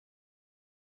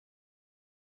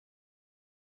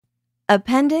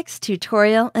Appendix,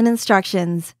 tutorial, and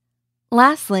instructions.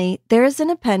 Lastly, there is an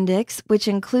appendix which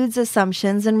includes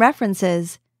assumptions and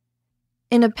references.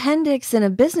 An appendix in a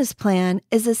business plan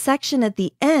is a section at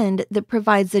the end that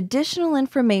provides additional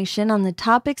information on the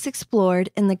topics explored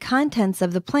in the contents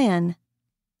of the plan.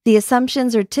 The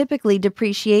assumptions are typically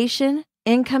depreciation,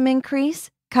 income increase,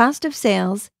 cost of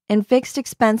sales, and fixed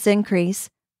expense increase,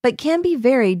 but can be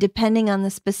varied depending on the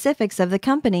specifics of the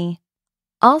company.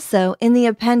 Also, in the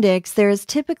appendix, there is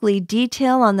typically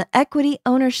detail on the equity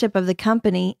ownership of the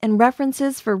company and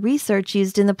references for research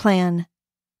used in the plan.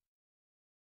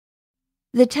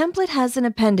 The template has an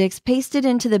appendix pasted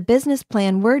into the business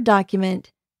plan Word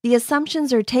document. The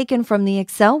assumptions are taken from the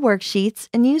Excel worksheets,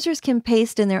 and users can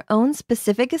paste in their own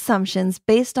specific assumptions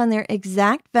based on their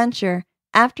exact venture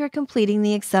after completing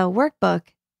the Excel workbook.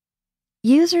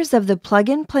 Users of the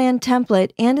plugin plan template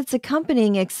and its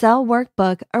accompanying Excel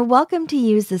workbook are welcome to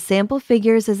use the sample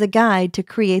figures as a guide to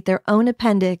create their own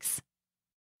appendix.